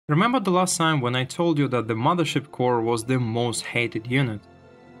Remember the last time when I told you that the Mothership Core was the most hated unit?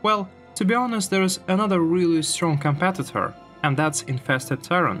 Well, to be honest, there's another really strong competitor, and that's Infested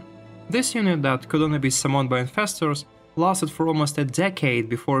Terran. This unit that could only be summoned by infestors lasted for almost a decade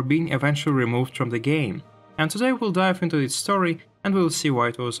before being eventually removed from the game. And today we'll dive into its story and we'll see why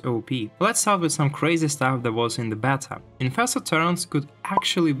it was OP. Let's start with some crazy stuff that was in the beta. Infested Terrans could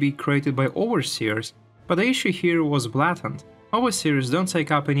actually be created by overseers, but the issue here was blatant. Overseers don't take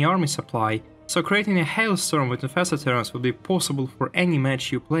up any army supply, so creating a hailstorm with Infested Terrans would be possible for any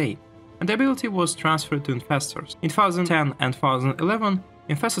match you play, and the ability was transferred to infestors. In 2010 and 2011,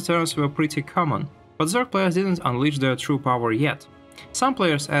 Infested Terrans were pretty common, but Zerg players didn't unleash their true power yet. Some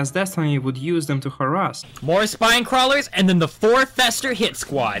players as Destiny would use them to harass. More spine crawlers and then the 4 Fester hit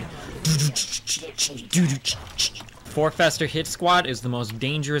squad. 4 Fester hit squad is the most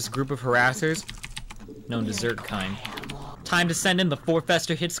dangerous group of harassers known to Zerg kind. Time to send in the 4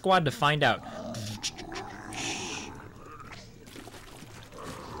 Fester hit squad to find out.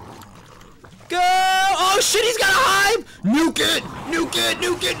 Go! Oh shit, he's got a hive! Nuke it! Nuke it!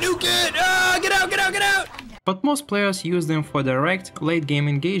 Nuke it! Nuke it! Ah, get out! Get out! Get out! But most players use them for direct, late-game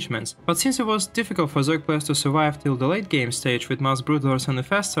engagements, but since it was difficult for Zerg players to survive till the late-game stage with mass broodlords and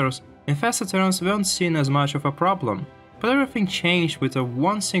infestors, Infested Terrans weren't seen as much of a problem. But everything changed with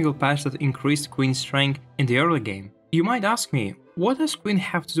one single patch that increased Queen's strength in the early game. You might ask me, what does Queen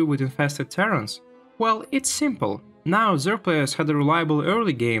have to do with Infested Terrans? Well, it's simple. Now Zerg players had a reliable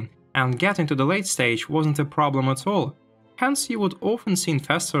early game, and getting to the late stage wasn't a problem at all. Hence you would often see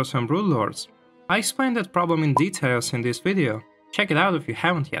infestors and broodlords. I explained that problem in details in this video, check it out if you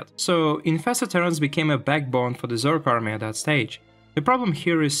haven't yet. So, Infested Terrans became a backbone for the Zerg army at that stage. The problem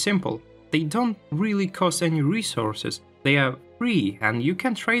here is simple, they don't really cost any resources, they are free and you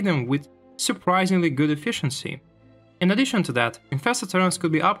can trade them with surprisingly good efficiency. In addition to that, Infested Terrans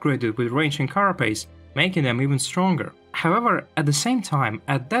could be upgraded with range and carapace, making them even stronger. However, at the same time,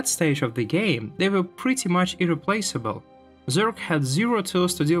 at that stage of the game, they were pretty much irreplaceable. Zerg had zero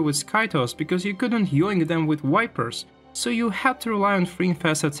tools to deal with Skytos because you couldn't yoink them with Vipers, so you had to rely on free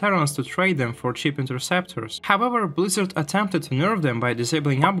Infested Terrans to trade them for cheap interceptors. However, Blizzard attempted to nerf them by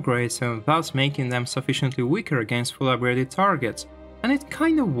disabling upgrades and thus making them sufficiently weaker against full upgraded targets, and it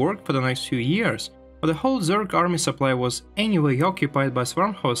kinda worked for the next few years, but the whole Zerg army supply was anyway occupied by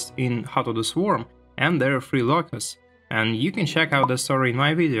swarm hosts in Heart of the Swarm and their free locusts, and you can check out the story in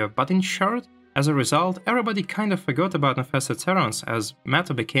my video, but in short, as a result, everybody kind of forgot about Infested Terrans as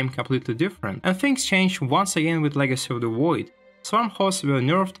meta became completely different, and things changed once again with Legacy of the Void. Swarm hosts were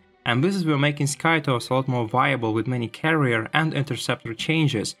nerfed, and Blizzard were making Skytos a lot more viable with many carrier and interceptor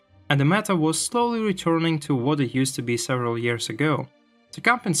changes, and the meta was slowly returning to what it used to be several years ago. To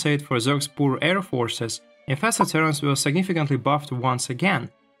compensate for Zerg's poor air forces, Infested Terrans were significantly buffed once again,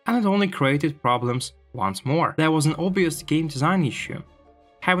 and it only created problems once more. There was an obvious game design issue.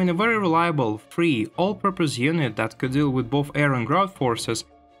 Having a very reliable, free, all-purpose unit that could deal with both air and ground forces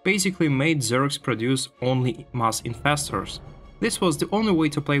basically made Zergs produce only mass infestors. This was the only way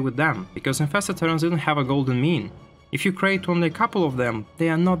to play with them, because Infested Terrans didn't have a golden mean. If you create only a couple of them, they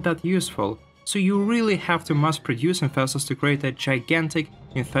are not that useful, so you really have to mass produce infestors to create a gigantic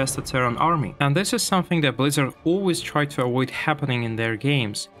Infested Terran army. And this is something that Blizzard always tried to avoid happening in their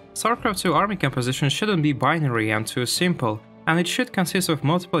games. StarCraft 2 army composition shouldn't be binary and too simple, and it should consist of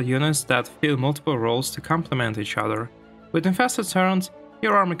multiple units that fill multiple roles to complement each other. With Infested Terrans,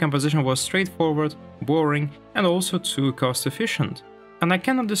 your army composition was straightforward, boring, and also too cost efficient. And I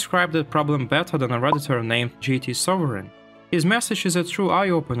cannot describe that problem better than a redditor named GT Sovereign. His message is a true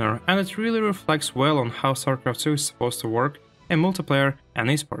eye-opener, and it really reflects well on how StarCraft 2 is supposed to work in multiplayer and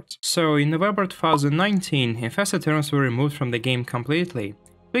esports. So in November 2019, Infested Terrans were removed from the game completely.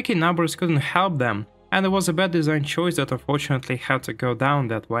 Wiki numbers couldn't help them, and it was a bad design choice that unfortunately had to go down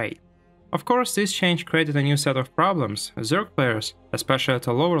that way. Of course, this change created a new set of problems. Zerg players, especially at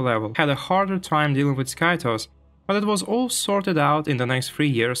a lower level, had a harder time dealing with Skytos, but it was all sorted out in the next 3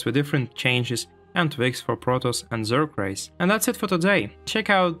 years with different changes and tweaks for Protoss and Zerg race. And that's it for today. Check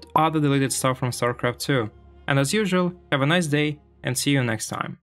out other deleted stuff from StarCraft 2. And as usual, have a nice day and see you next time.